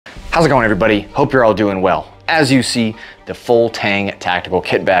How's it going, everybody? Hope you're all doing well. As you see, the FullTang Tactical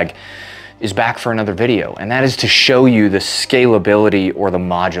Kit Bag is back for another video, and that is to show you the scalability or the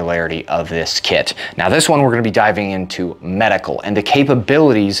modularity of this kit. Now, this one we're going to be diving into medical and the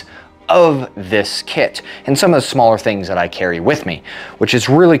capabilities of this kit and some of the smaller things that I carry with me, which is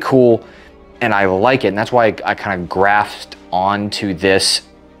really cool, and I like it. And that's why I kind of grasped onto this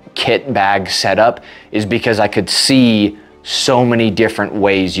kit bag setup, is because I could see so many different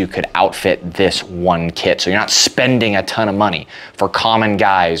ways you could outfit this one kit. So you're not spending a ton of money for common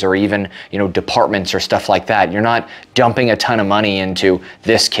guys or even, departments or stuff like that. You're not dumping a ton of money into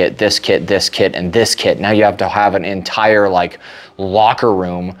this kit, this kit, this kit, and this kit. Now you have to have an entire locker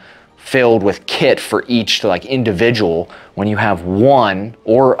room filled with kit for each individual, when you have one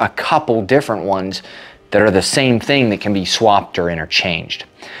or a couple different ones that are the same thing that can be swapped or interchanged.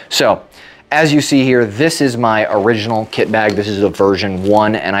 So as you see here, this is my original kit bag. This is a version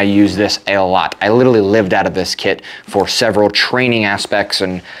 1, and I use this a lot. I literally lived out of this kit for several training aspects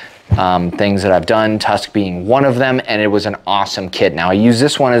and things that I've done, Tusk being one of them, and it was an awesome kit. Now I use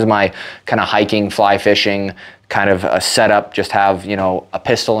this one as my kind of hiking, fly fishing kind of a setup. Just have, a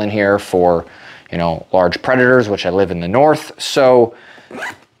pistol in here for, large predators, which I live in the north. So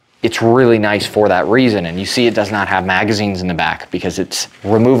it's really nice for that reason. And you see it does not have magazines in the back because it's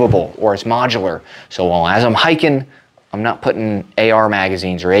removable or it's modular. So as I'm hiking, I'm not putting AR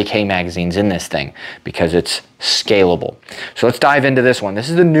magazines or AK magazines in this thing because it's scalable. So let's dive into this one. This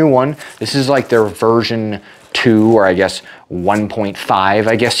is the new one. This is like their version 2, or I guess 1.5,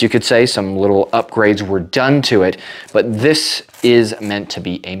 I guess you could say. Some little upgrades were done to it, but this is meant to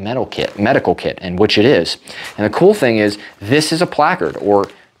be a medical kit, and which it is. And the cool thing is this is a placard, or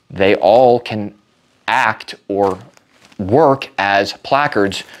they all can act or work as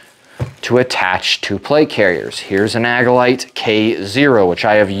placards to attach to plate carriers. Here's an Agalite K0, which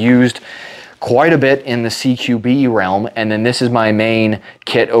I have used quite a bit in the CQB realm. And then this is my main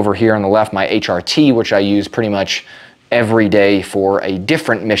kit over here on the left, my HRT, which I use pretty much every day for a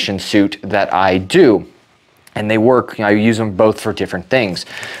different mission suit that I do. And they work, I use them both for different things.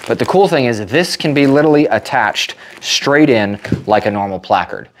 But the cool thing is this can be literally attached straight in like a normal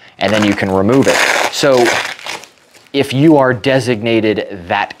placard, and then you can remove it. So if you are designated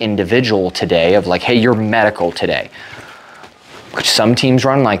that individual today of hey, you're medical today, which some teams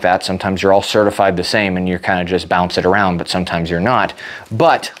run like that. Sometimes you're all certified the same and you're kind of just bounce it around, but sometimes you're not.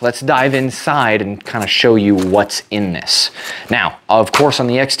 But let's dive inside and kind of show you what's in this. Now, of course, on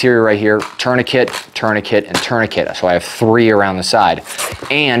the exterior right here, tourniquet, tourniquet, and tourniquet. So I have 3 around the side.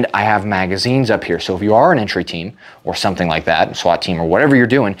 And I have magazines up here. So if you are an entry team or something like that, SWAT team or whatever you're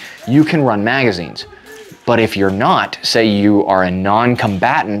doing, you can run magazines. But if you're not, say you are a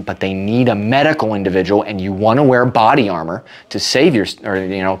non-combatant, but they need a medical individual and you want to wear body armor to save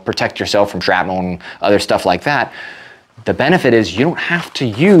protect yourself from shrapnel and other stuff like that, the benefit is you don't have to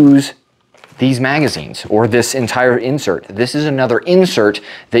use these magazines or this entire insert. This is another insert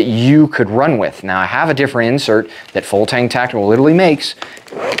that you could run with. Now I have a different insert that FullTang Tactical literally makes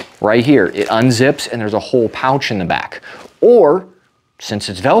right here. It unzips and there's a whole pouch in the back. Or, since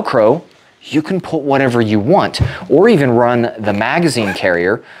it's Velcro, you can put whatever you want, or even run the magazine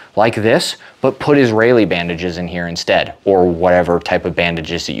carrier like this, but put Israeli bandages in here instead, or whatever type of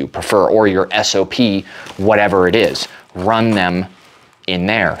bandages that you prefer, or your SOP, whatever it is. Run them in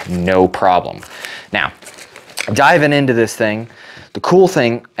there, no problem. Now, diving into this thing, the cool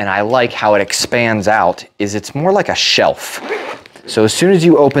thing, and I like how it expands out, is it's more like a shelf. So as soon as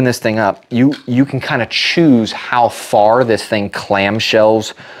you open this thing up, you can kind of choose how far this thing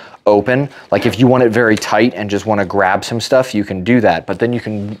clamshells open. Like if you want it very tight and just want to grab some stuff, you can do that. But then you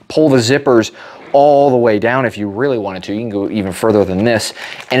can pull the zippers all the way down if you really wanted to. You can go even further than this,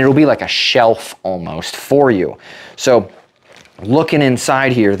 and it'll be like a shelf almost for you. So looking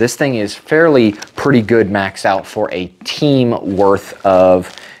inside here, this thing is pretty good maxed out for a team worth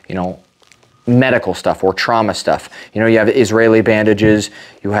of, medical stuff or trauma stuff. You have Israeli bandages,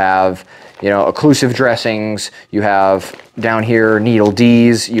 you have occlusive dressings, you have down here needle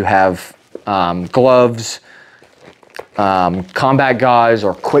Ds, you have gloves, combat gauze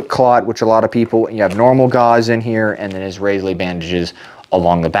or quick clot, which a lot of people, you have normal gauze in here, and then Israeli bandages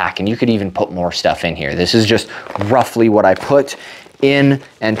along the back. And you could even put more stuff in here. This is just roughly what I put in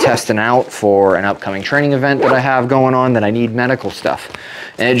and testing out for an upcoming training event that I have going on that I need medical stuff.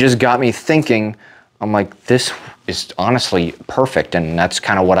 And it just got me thinking, I'm like, this is honestly perfect, and that's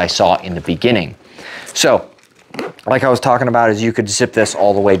kind of what I saw in the beginning. So like I was talking about, is you could zip this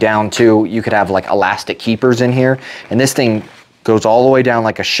all the way down too. You could have elastic keepers in here, and this thing goes all the way down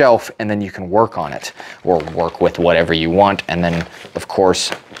like a shelf, and then you can work on it or work with whatever you want. And then of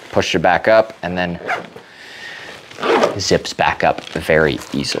course push it back up, and then zips back up very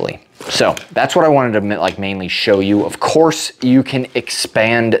easily. So that's what I wanted to like mainly show you. Of course, you can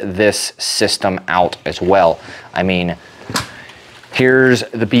expand this system out as well. I mean, here's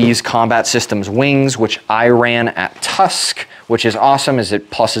the Bees Combat Systems wings, which I ran at Tusk, which is awesome as it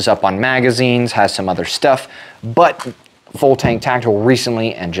pluses up on magazines, has some other stuff, but FullTang Tactical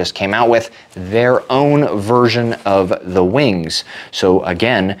recently and just came out with their own version of the wings. So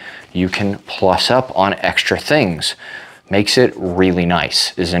again, you can plus up on extra things. Makes it really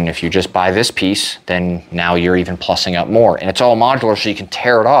nice. As in, if you just buy this piece, then now you're even plussing up more. And it's all modular, so you can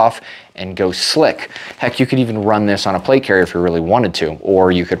tear it off and go slick. Heck, you could even run this on a plate carrier if you really wanted to,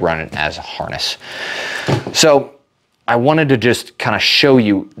 or you could run it as a harness. So I wanted to just kind of show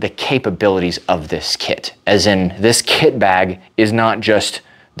you the capabilities of this kit. As in, this kit bag is not just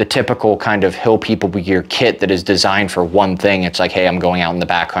the typical kind of hill people gear kit that is designed for one thing. It's like, hey, I'm going out in the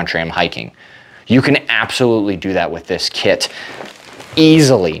backcountry, I'm hiking. You can absolutely do that with this kit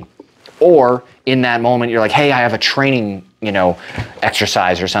easily. Or in that moment, you're like, hey, I have a training,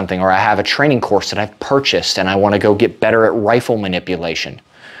 exercise or something, or I have a training course that I've purchased and I want to go get better at rifle manipulation.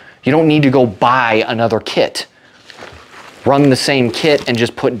 You don't need to go buy another kit. Run the same kit and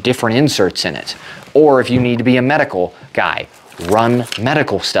just put different inserts in it. Or if you need to be a medical guy, run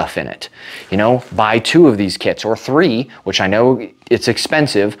medical stuff in it. Buy 2 of these kits or 3, which I know it's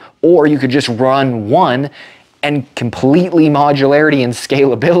expensive, or you could just run 1 and completely modularity and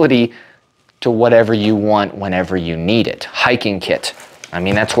scalability to whatever you want whenever you need it. Hiking kit. I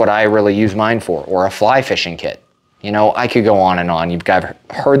mean, that's what I really use mine for, or a fly fishing kit. I could go on and on. You've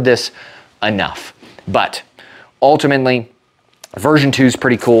heard this enough. But ultimately, version 2 is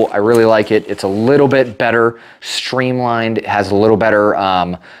pretty cool. I really like it. It's a little bit better streamlined. It has a little better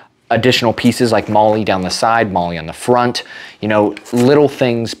additional pieces like MOLLE down the side, MOLLE on the front, little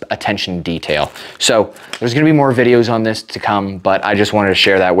things, attention to detail. So there's gonna be more videos on this to come, but I just wanted to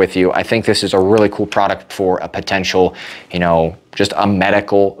share that with you. I think this is a really cool product for a potential, just a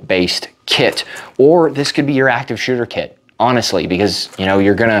medical based kit, or this could be your active shooter kit, honestly, because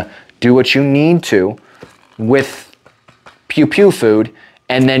you're gonna do what you need to with pew pew food,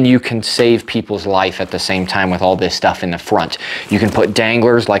 and then you can save people's life at the same time with all this stuff in the front. You can put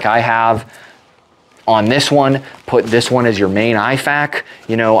danglers like I have on this one, put this one as your main IFAK.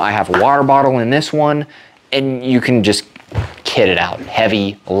 I have a water bottle in this one, and you can just kit it out.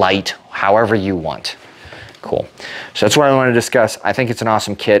 Heavy, light, however you want. Cool. So that's what I want to discuss. I think it's an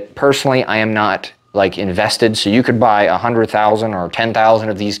awesome kit. Personally, I am not invested, so you could buy 100,000 or 10,000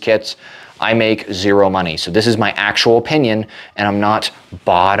 of these kits. I make 0 money. So this is my actual opinion, and I'm not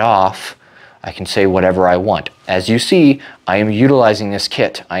bought off. I can say whatever I want. As you see, I am utilizing this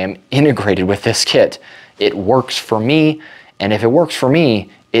kit. I am integrated with this kit. It works for me, and if it works for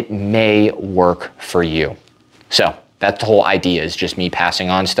me, it may work for you. So that's the whole idea, is just me passing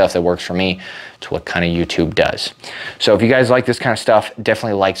on stuff that works for me. It's what kind of YouTube does. So if you guys like this kind of stuff,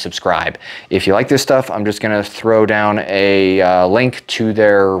 definitely like, subscribe. If you like this stuff, I'm just gonna throw down a link to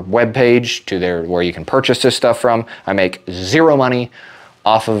their webpage, where you can purchase this stuff from. I make 0 money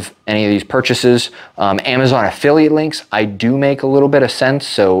off of any of these purchases. Amazon affiliate links, I do make a little bit of sense.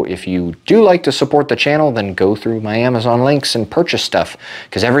 So if you do like to support the channel, then go through my Amazon links and purchase stuff,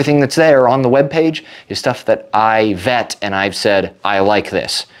 because everything that's there on the webpage is stuff that I vet and I've said, I like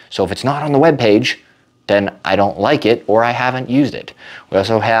this. So if it's not on the webpage, then I don't like it, or I haven't used it. We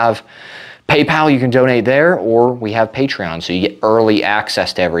also have PayPal, you can donate there, or we have Patreon, so you get early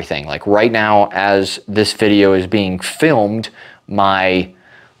access to everything. Like right now, as this video is being filmed, my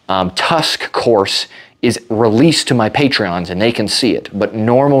Tusk course is released to my Patreons and they can see it, but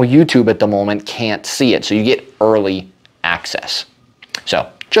normal YouTube at the moment can't see it, so you get early access. So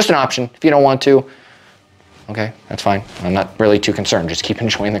just an option. If you don't want to, okay, that's fine. I'm not really too concerned. Just keep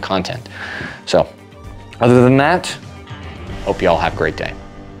enjoying the content. So other than that, hope you all have a great day.